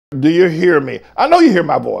Do you hear me? I know you hear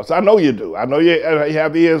my voice. I know you do. I know you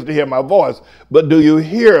have ears to hear my voice. But do you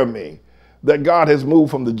hear me? That God has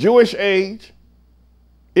moved from the Jewish age,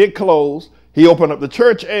 it closed. He opened up the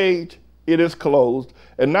church age, it is closed.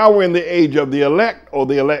 And now we're in the age of the elect, or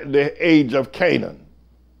the age of Canaan.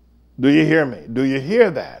 Do you hear me? Do you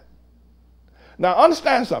hear that? Now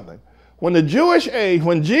understand something. When the Jewish age,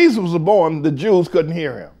 when Jesus was born, the Jews couldn't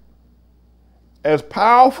hear him. As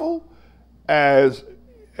powerful, as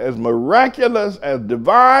miraculous, as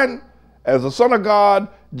divine, as the Son of God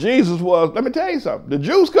Jesus was, let me tell you something. The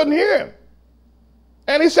Jews couldn't hear him.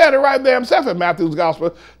 And he said it right there himself in Matthew's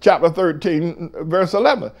Gospel, chapter 13, verse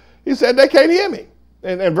 11. He said, they can't hear me.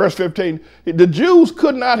 And in verse 15, the Jews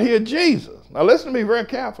could not hear Jesus. Now listen to me very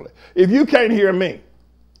carefully. If you can't hear me,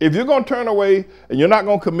 if you're going to turn away and you're not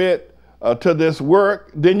going to commit to this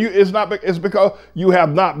work, then it's because you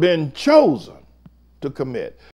have not been chosen to commit.